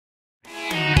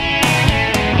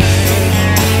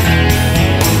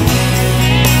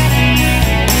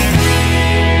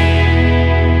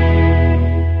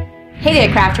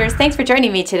Stampers, thanks for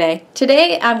joining me today.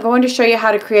 Today I'm going to show you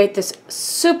how to create this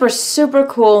super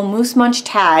cool Moose Munch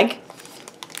tag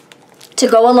to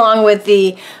go along with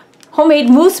the homemade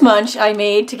Moose Munch I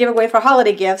made to give away for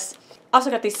holiday gifts.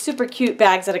 Also got these super cute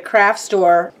bags at a craft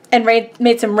store and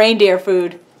made some reindeer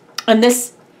food. And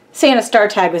this Santa star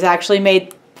tag was actually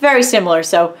made very similar,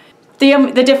 so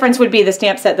the difference would be the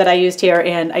stamp set that I used here,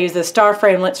 and I used the star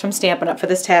framelits from Stampin' Up! For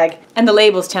this tag and the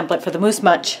labels template for the Moose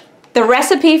Munch. The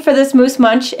recipe for this Moose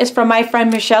Munch is from my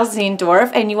friend Michelle Zindorf,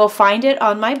 and you will find it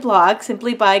on my blog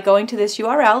simply by going to this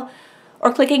URL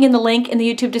or clicking in the link in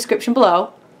the YouTube description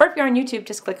below, or if you're on YouTube,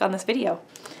 just click on this video.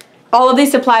 All of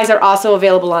these supplies are also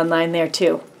available online there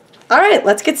too. Alright,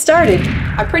 let's get started.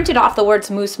 I printed off the words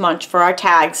Moose Munch for our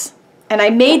tags. And I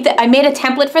made a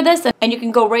template for this, and you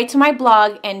can go right to my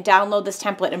blog and download this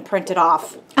template and print it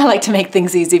off. I like to make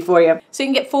things easy for you. So you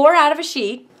can get 4 out of a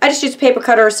sheet. I just used a paper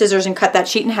cutter or scissors and cut that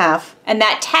sheet in half. And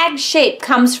that tag shape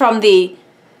comes from the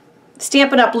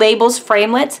Stampin' Up! Labels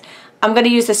framelits. I'm going to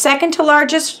use the second to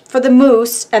largest for the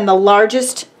moose and the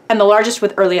largest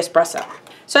with early espresso.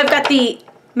 So I've got the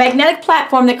magnetic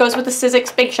platform that goes with the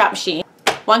Sizzix Big Shot machine.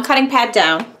 1 cutting pad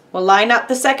down. We'll line up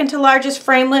the second to largest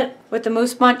framelit with the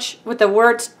Moose Munch with the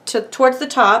words towards the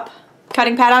top,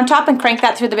 cutting pad on top, and crank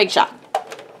that through the Big Shot.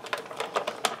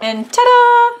 And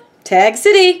ta-da! Tag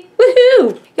City!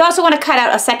 Woohoo! You also want to cut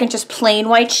out a second just plain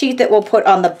white sheet that we'll put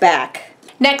on the back.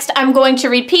 Next, I'm going to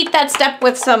repeat that step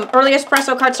with some early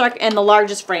espresso cardstock and the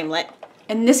largest framelit.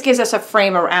 And this gives us a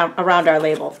frame around our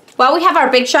label. While we have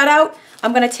our Big Shot out,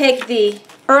 I'm going to take the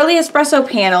early espresso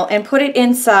panel and put it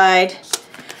inside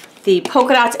the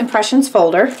Polka Dots Impressions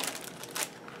folder,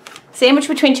 sandwich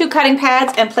between 2 cutting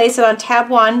pads, and place it on tab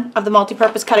 1 of the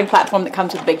multi-purpose cutting platform that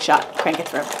comes with the Big Shot. Crank it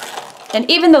through. And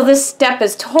even though this step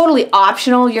is totally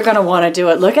optional, you're going to want to do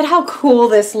it. Look at how cool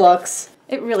this looks.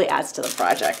 It really adds to the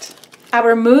project.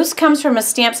 Our moose comes from a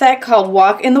stamp set called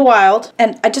Walk in the Wild,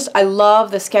 and I love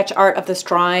the sketch art of this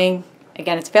drawing.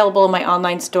 Again, it's available in my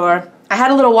online store. I had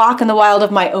a little walk in the wild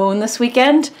of my own this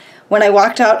weekend when I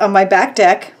walked out on my back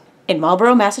deck in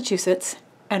Marlborough, Massachusetts,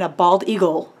 and a bald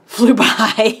eagle flew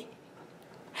by.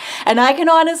 And I can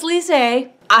honestly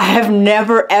say, I have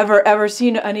never, ever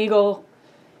seen an eagle.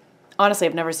 Honestly,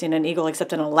 I've never seen an eagle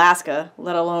except in Alaska,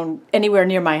 let alone anywhere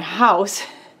near my house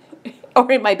or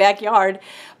in my backyard,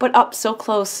 but up so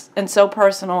close and so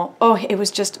personal. Oh, it was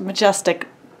just majestic,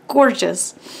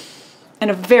 gorgeous,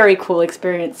 and a very cool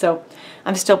experience. So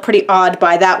I'm still pretty awed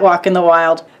by that walk in the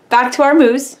wild. Back to our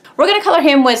moose. We're going to color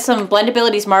him with some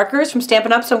Blendabilities markers from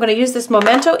Stampin' Up! So I'm going to use this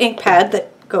Memento ink pad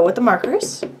that go with the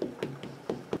markers.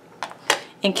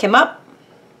 Ink him up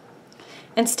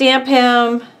and stamp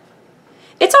him.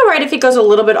 It's alright if he goes a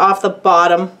little bit off the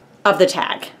bottom of the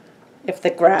tag, if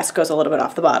the grass goes a little bit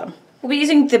off the bottom. We'll be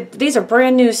using these are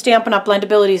brand new Stampin' Up!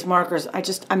 Blendabilities markers.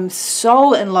 I'm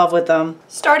so in love with them.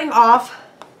 Starting off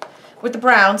with the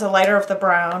browns, a lighter of the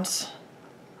browns,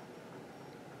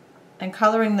 and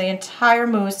coloring the entire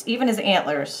moose, even his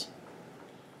antlers.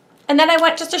 And then I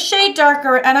went just a shade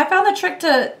darker, and I found the trick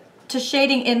to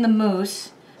shading in the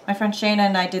moose. My friend Shayna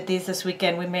and I did these this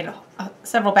weekend. We made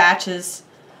several batches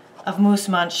of Moose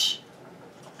Munch,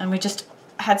 and we just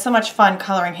had so much fun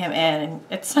coloring him in.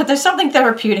 And there's something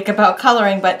therapeutic about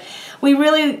coloring, but we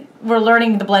really were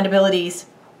learning the blendabilities,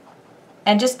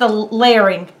 and just the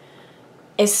layering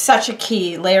is such a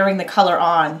key, layering the color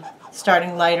on.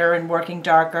 Starting lighter and working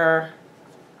darker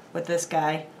with this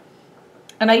guy.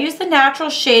 And I use the natural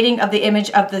shading of the image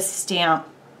of the stamp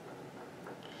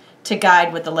to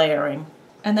guide with the layering.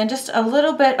 And then just a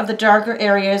little bit of the darker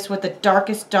areas with the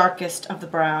darkest of the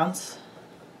browns.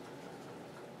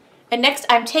 And next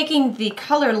I'm taking the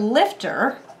color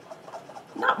lifter,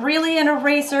 not really an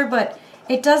eraser, but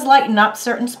it does lighten up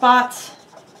certain spots,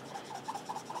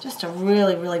 just to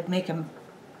really make him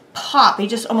pop. He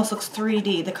just almost looks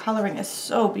 3D. The coloring is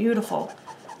so beautiful.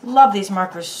 Love these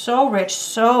markers. So rich,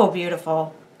 so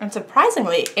beautiful, and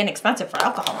surprisingly inexpensive for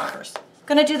alcohol markers.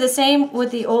 Gonna do the same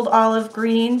with the old olive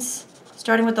greens,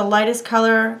 starting with the lightest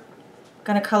color.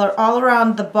 Gonna color all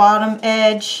around the bottom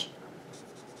edge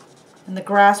and the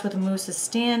grass where the moose is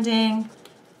standing,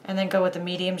 and then go with the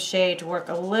medium shade to work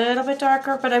a little bit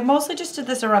darker, but I mostly just did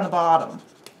this around the bottom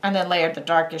and then layered the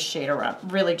darkest shade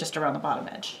around, really just around the bottom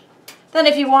edge. Then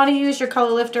if you want to use your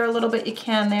color lifter a little bit, you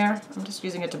can there. I'm just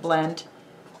using it to blend,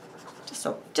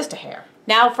 just a hair.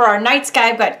 Now for our night sky,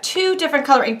 I've got 2 different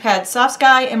color ink pads, Soft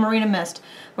Sky and Marina Mist.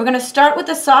 We're going to start with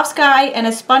the Soft Sky, and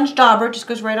a sponge dauber just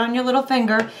goes right on your little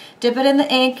finger. Dip it in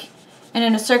the ink, and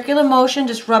in a circular motion,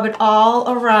 just rub it all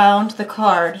around the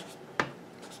card,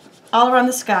 all around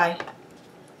the sky,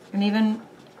 and even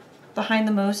behind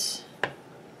the moose.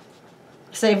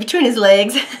 say between his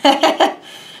legs,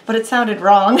 but it sounded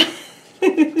wrong.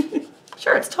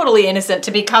 Sure, it's totally innocent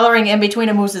to be coloring in between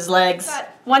a moose's legs.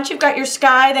 But once you've got your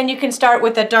sky, then you can start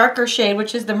with a darker shade,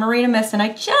 which is the Marina Mist, and I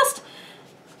just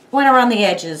went around the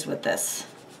edges with this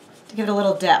to give it a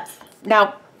little depth.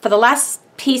 Now, for the last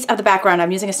piece of the background,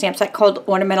 I'm using a stamp set called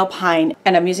Ornamental Pine,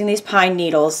 and I'm using these pine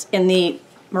needles in the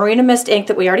Marina Mist ink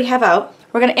that we already have out.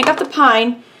 We're going to ink up the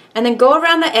pine and then go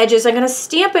around the edges. I'm going to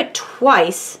stamp it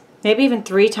twice, maybe even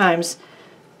 3 times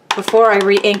before I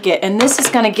re-ink it, and this is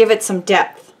going to give it some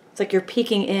depth. It's like you're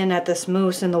peeking in at this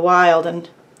moose in the wild, and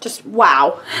just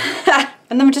wow.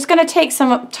 And then I'm just going to take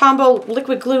some Tombow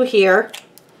liquid glue here.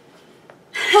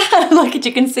 Look,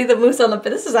 you can see the moose on the,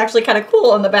 this is actually kind of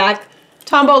cool on the back.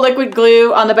 Tombow liquid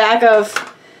glue on the back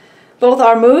of both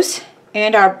our moose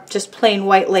and our just plain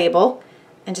white label,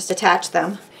 and just attach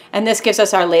them. And this gives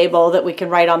us our label that we can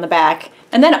write on the back.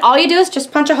 And then all you do is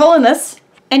just punch a hole in this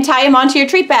and tie them onto your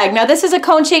treat bag. Now this is a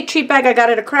cone-shaped treat bag I got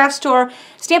at a craft store.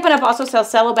 Stampin' Up! Also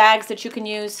sells cello bags that you can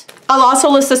use. I'll also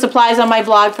list the supplies on my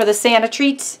blog for the Santa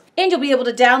treats. And you'll be able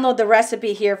to download the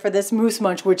recipe here for this Moose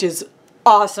Munch, which is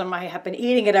awesome. I have been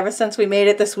eating it ever since we made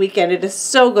it this weekend. It is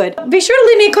so good. Be sure to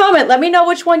leave me a comment. Let me know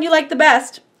which one you like the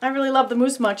best. I really love the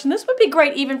Moose Munch, and this would be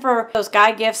great even for those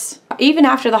guy gifts, even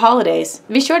after the holidays.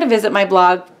 Be sure to visit my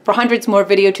blog for hundreds more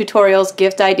video tutorials,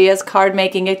 gift ideas, card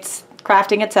making,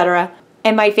 crafting, etc.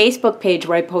 And my Facebook page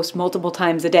where I post multiple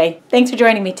times a day. Thanks for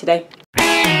joining me today.